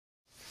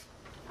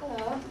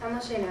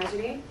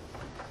The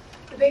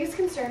biggest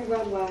concern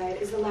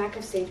worldwide is the lack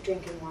of safe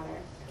drinking water.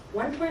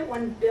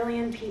 1.1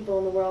 billion people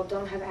in the world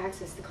don't have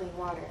access to clean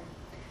water.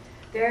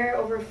 There are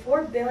over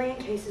 4 billion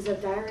cases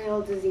of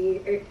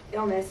diarrheal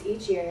illness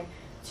each year,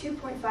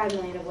 2.5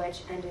 million of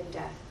which end in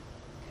death.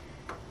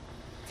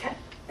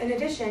 In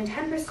addition,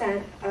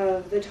 10%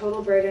 of the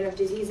total burden of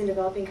disease in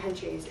developing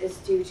countries is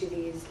due to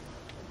these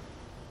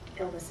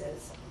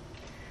illnesses.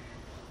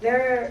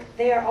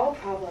 They are all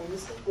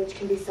problems which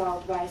can be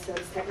solved by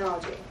Sodis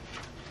technology.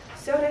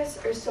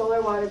 Sodis, or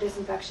solar water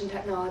disinfection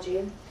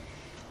technology,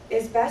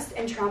 is best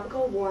in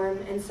tropical, warm,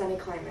 and sunny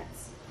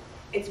climates.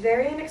 It's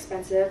very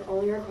inexpensive,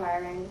 only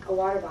requiring a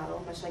water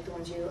bottle, much like the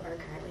ones you are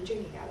currently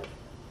drinking out of.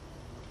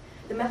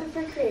 The method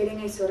for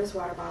creating a Sodis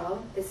water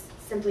bottle is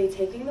simply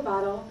taking the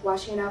bottle,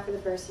 washing it out for the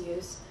first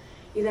use.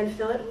 You then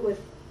fill it with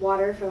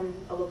water from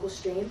a local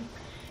stream,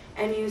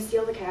 and you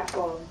seal the cap,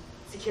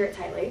 secure it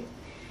tightly.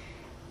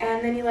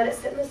 And then you let it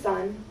sit in the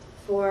sun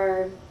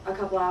for a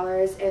couple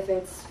hours if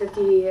it's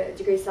 50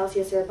 degrees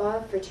Celsius or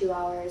above, for 2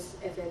 hours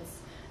if it's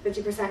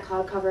 50%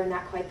 cloud cover and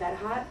not quite that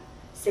hot,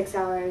 6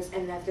 hours,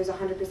 and if there's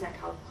 100%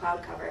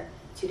 cloud cover,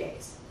 2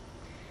 days.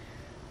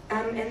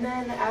 And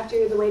then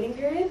after the waiting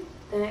period,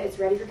 then it's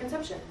ready for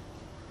consumption.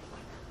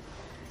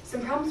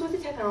 Some problems with the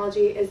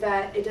technology is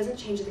that it doesn't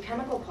change the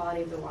chemical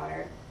quality of the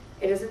water.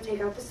 It doesn't take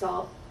out the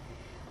salt.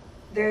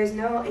 There is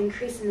no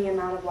increase in the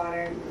amount of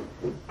water.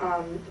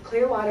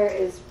 Clear water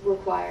is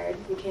required.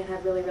 You can't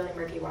have really, really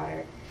murky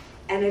water.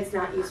 And it's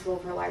not useful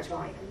for large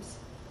volumes.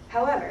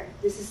 However,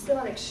 this is still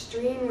an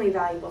extremely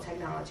valuable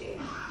technology.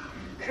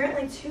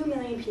 Currently, 2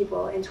 million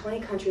people in 20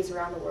 countries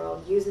around the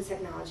world use this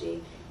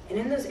technology, and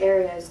in those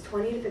areas,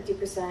 20 to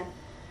 50%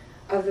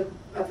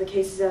 of the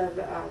cases of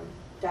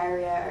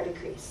diarrhea are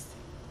decreased.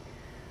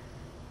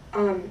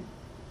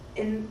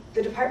 In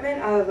the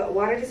Department of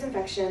Water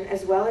Disinfection,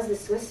 as well as the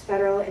Swiss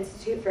Federal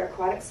Institute for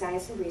Aquatic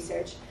Science and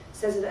Research,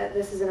 says that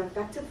this is an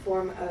effective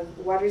form of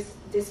water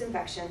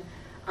disinfection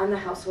on the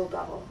household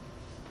level.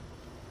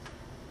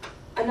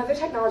 Another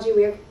technology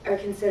we are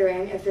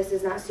considering, if this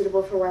is not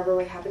suitable for wherever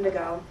we happen to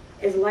go,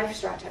 is life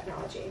straw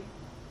technology.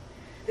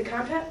 The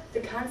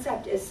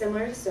concept is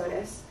similar to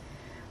Sodis,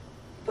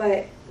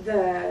 but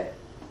the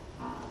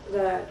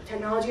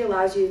technology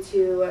allows you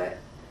to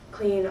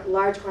clean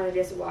large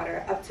quantities of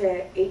water, up to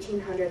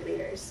 1,800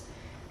 liters,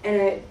 and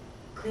it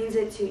cleans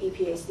it to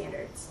EPA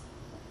standards.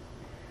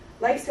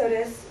 Like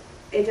Sodis,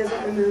 it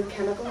doesn't remove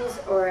chemicals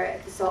or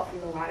the salt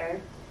from the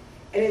water.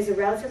 It is a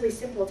relatively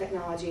simple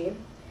technology,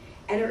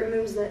 and it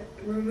removes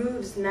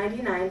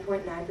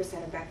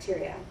 99.9% of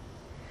bacteria.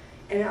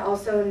 And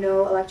also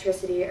no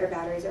electricity or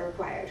batteries are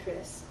required for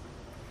this.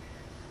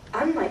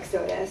 Unlike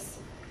Sodis,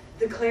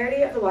 the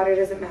clarity of the water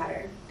doesn't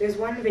matter. There's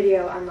one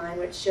video online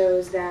which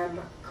shows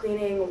them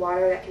cleaning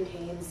water that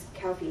contains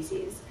cow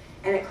feces,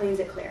 and it cleans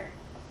it clear.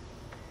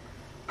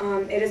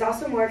 It is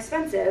also more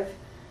expensive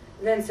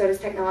than Sodis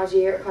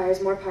technology. It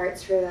requires more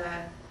parts for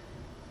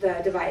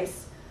the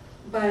device,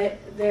 but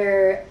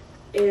there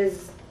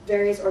is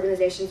various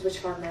organizations which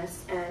fund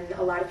this, and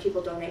a lot of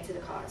people donate to the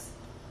cause.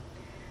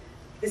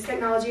 This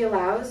technology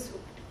allows,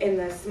 in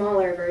the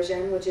smaller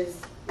version, which is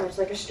much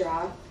like a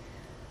straw,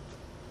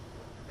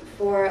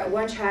 for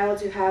one child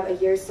to have a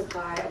year's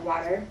supply of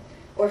water,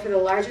 or for the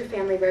larger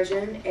family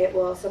version, it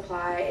will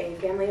supply a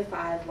family of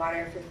 5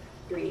 water for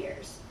 3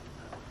 years.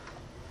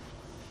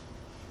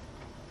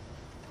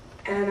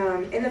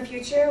 And in the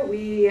future,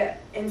 we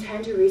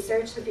intend to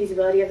research the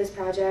feasibility of this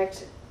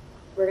project.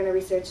 We're going to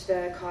research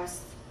the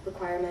cost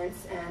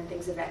requirements and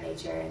things of that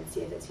nature and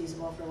see if it's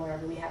feasible for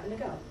wherever we happen to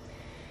go.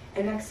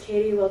 And next,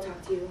 Katie will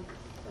talk to you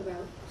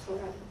about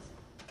solar.